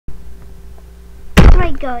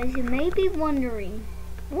Alright guys, you may be wondering,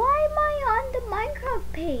 why am I on the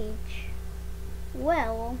Minecraft page?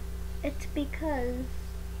 Well, it's because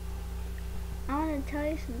I want to tell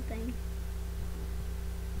you something.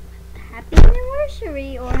 Happy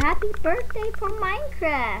anniversary or happy birthday for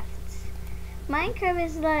Minecraft. Minecraft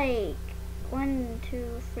is like 1,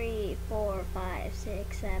 2, 3, 4, 5,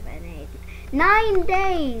 6, 7, 8, 9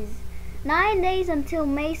 days. 9 days until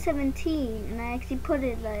May 17, and I actually put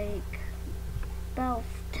it like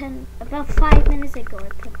about 5 minutes ago. I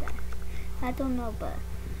put that. I don't know, but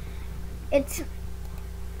it's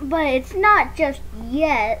not just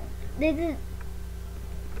yet.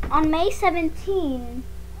 On May 17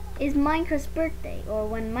 is Minecraft's birthday, or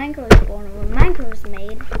when Minecraft was born, or when Minecraft was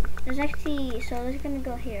made. There's actually, so let's gonna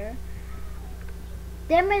go here.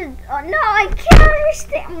 Damn it! Oh, no, I can't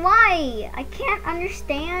understand. Why? I can't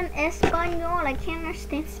understand Espanol. I can't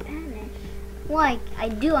understand Spanish. Well, I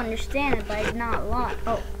do understand it, but it's not a lot.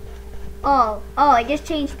 Oh, I just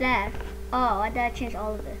changed that. Oh, I thought I changed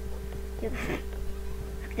all of it.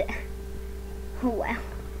 Oh, wow.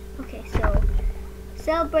 Okay, so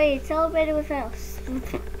celebrate it with us.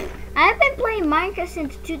 I've been playing Minecraft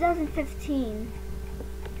since 2015.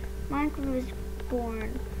 Minecraft was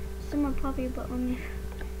born. Summer puppy, but only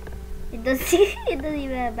it doesn't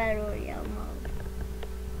even have Battle Royale mode.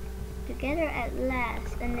 Together at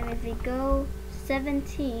last, and then if we go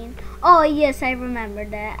 17. Oh yes, I remember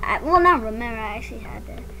that. Well, not remember. I actually had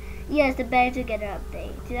that. Yes, the Better Together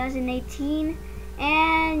update, 2018,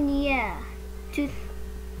 and yeah,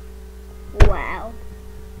 wow,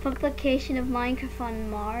 publication of Minecraft on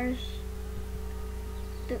Mars.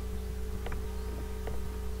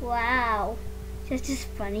 Wow, that's just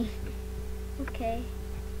funny. Okay,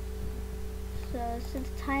 so it's the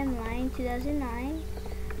timeline 2009.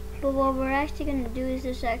 But what we're actually gonna do is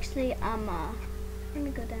just actually let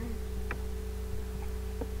me go down.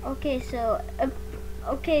 Okay, so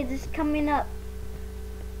okay, this is coming up.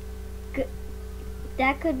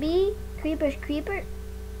 That could be creeper.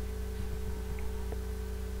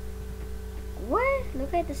 What?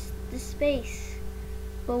 Look at the space.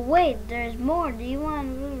 But wait, there's more. Do you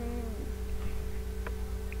want to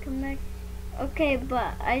come back? Okay,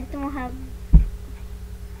 but I don't have.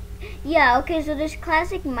 Yeah. Okay, so there's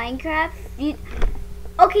classic Minecraft. You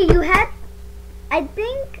had. I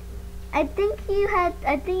think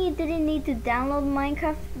you didn't need to download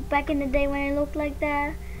Minecraft back in the day when it looked like that.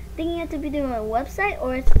 I think you have to be doing a website,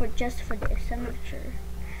 or it's just for this. I'm not sure.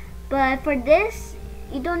 But for this,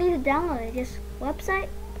 you don't need to download it. Just website.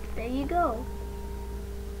 There you go.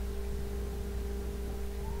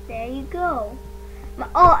 There you go.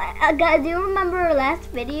 Guys, do you remember last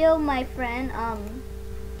video? My friend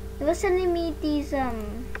he was sending me these where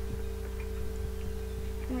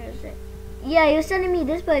is it? Yeah, he was sending me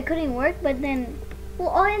this, but it couldn't work. But then, well,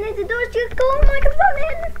 all I need to do is just go on my phone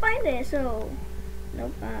and find it. So,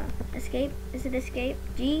 nope. Escape. Is it escape?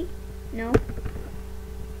 G? No.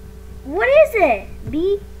 What is it?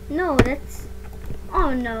 B? No, that's.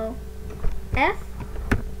 Oh no. F?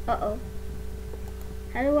 Uh-oh.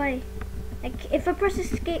 How do I? If I press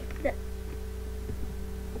escape.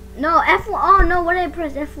 No, F1. Oh no, what did I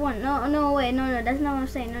press? F1. No, wait. No. That's not what I'm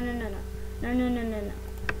saying. No.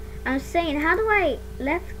 I'm saying, how do I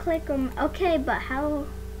left click on? Okay, but how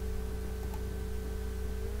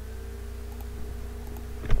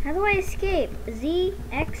do I escape? Z,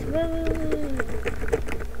 X,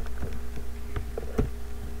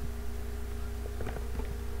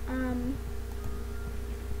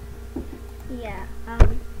 yeah,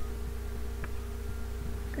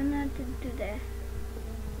 gonna have to do that.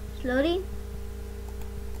 Slowly.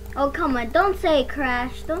 Oh, come on, don't say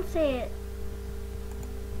crash, don't say it.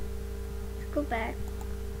 Let's go back.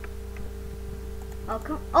 Oh,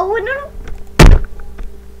 come, oh, no.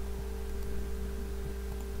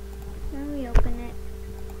 Now we open it.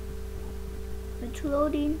 It's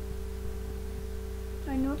loading.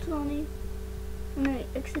 I know it's loading. No,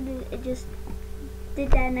 actually, it just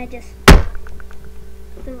did that, and I just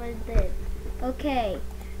did what it did. Okay,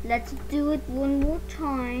 let's do it one more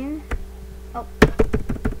time. Oh,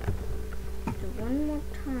 do one more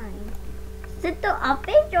time. Sit up,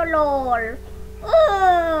 lol.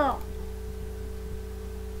 Oh.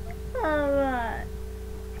 Alright.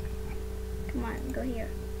 Come on, go here.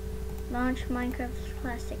 Launch Minecraft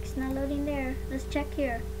Classics. Not loading there. Let's check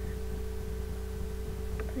here.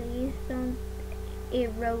 Please don't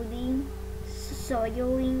eroding,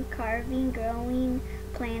 soiling, carving, growing,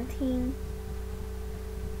 planting.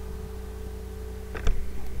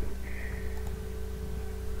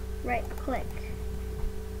 Right click.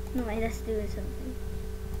 No, wait, let's do something.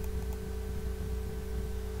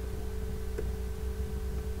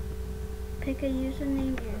 pick a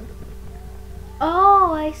username and...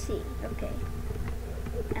 Oh, I see. Okay.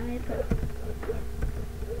 I'm gonna put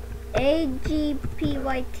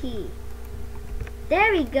AGPYT.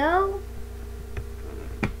 There we go.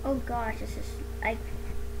 Oh gosh, this is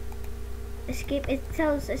escape. It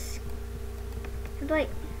tells us like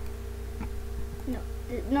no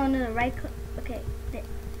right click. Okay, there.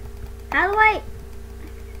 How do I?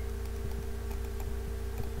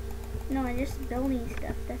 No, I'm just building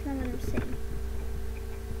stuff. That's not what I'm saying.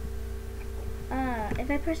 If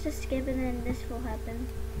I press escape and then this will happen.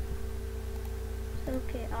 So,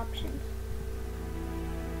 okay, options.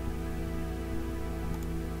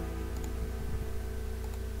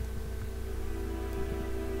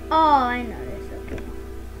 Oh, I know this. Okay.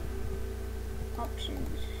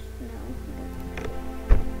 Options. No.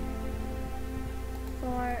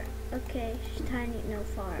 Far. Okay. Tiny. No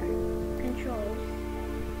far. Controls.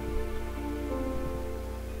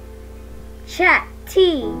 Chat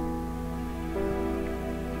T.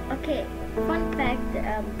 Okay. Fun fact.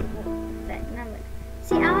 Fact number.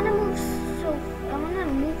 See, I wanna move. I wanna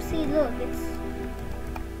move. See, look. It's.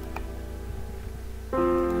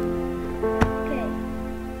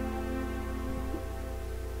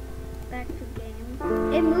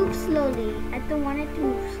 It moves slowly. I don't want it to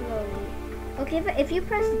move slowly. Okay, if you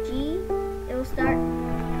press G, it will start.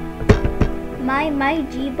 My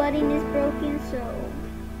G button is broken, so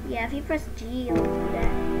yeah. If you press G, it'll do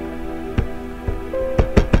that.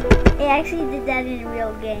 It actually did that in a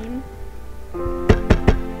real game.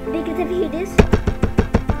 Because if you do this,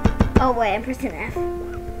 oh wait, I'm pressing F.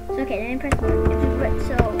 So okay, then press. If you press,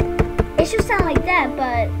 so it should sound like that,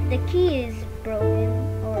 but the key is broken.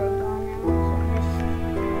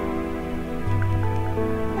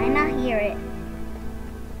 Hear it.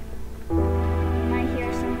 You might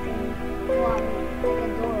hear something like a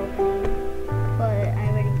door opening, but I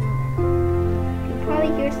already know that. You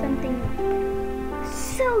probably hear something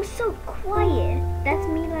so quiet. That's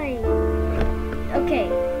me like, okay,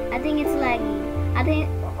 I think it's laggy. I think,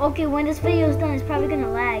 okay, when this video is done, it's probably gonna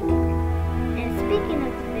lag. And speaking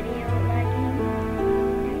of the video lagging,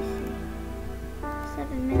 let me see,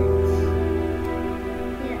 7 minutes.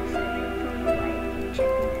 Yes, I already told you why I keep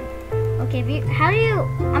checking that. Okay, how do you,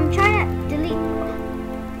 I'm trying to delete.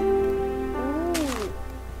 Ooh.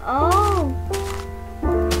 Oh.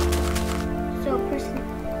 So person.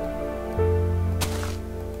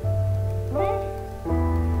 What?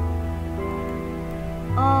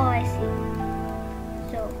 Oh, I see.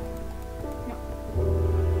 So, no.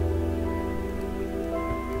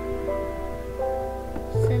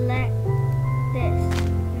 Select this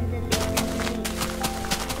and delete and delete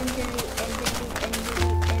and delete and delete and delete.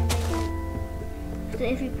 So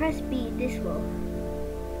if you press B, this will.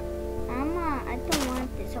 I don't want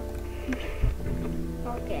this.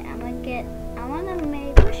 Okay, I wanna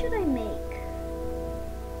make, what should I make?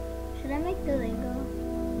 Should I make the Lego?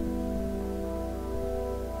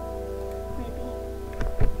 Maybe.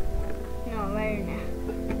 No, right now.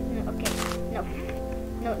 No, okay. No.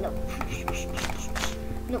 No.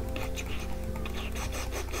 No.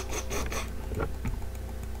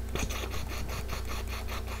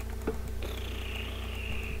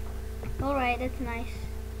 Alright, that's nice.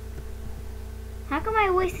 How come I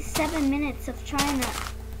wasted 7 minutes of trying to...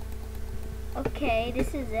 Okay,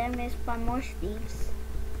 this is them. It's by more Steves.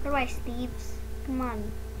 Alright, Steves. Come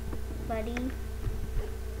on, buddy.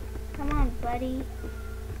 Come on, buddy.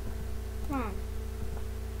 Come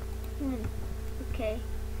on. Okay.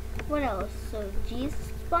 What else? So, G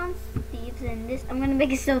spawns Steves, and this... I'm gonna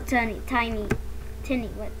make it so tiny.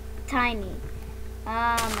 What? Tiny.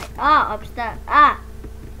 I'm stuck. F.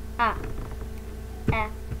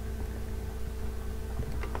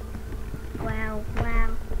 Wow.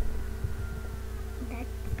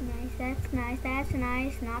 That's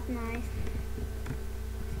nice, not nice.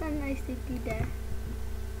 It's not nice to do that.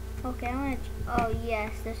 Okay, I wanna, oh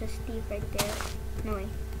yes, there's a Steve right there. No way.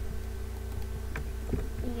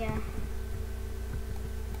 Yeah.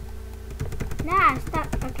 Nah, stop,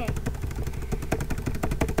 okay.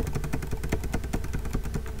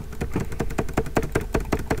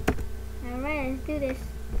 Alright, let's do this.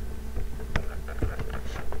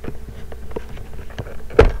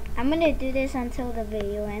 I'm gonna do this until the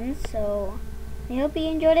video ends, so I hope you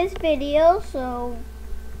enjoyed this video, so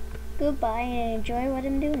goodbye and enjoy what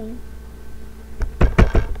I'm doing.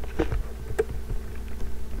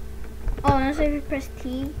 Oh, and also if you press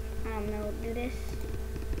T, no, do this.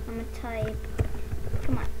 I'm gonna type,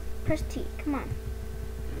 come on, press T, come on.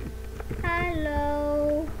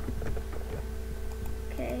 Hello.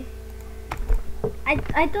 Okay.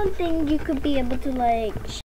 I don't think you could be able to like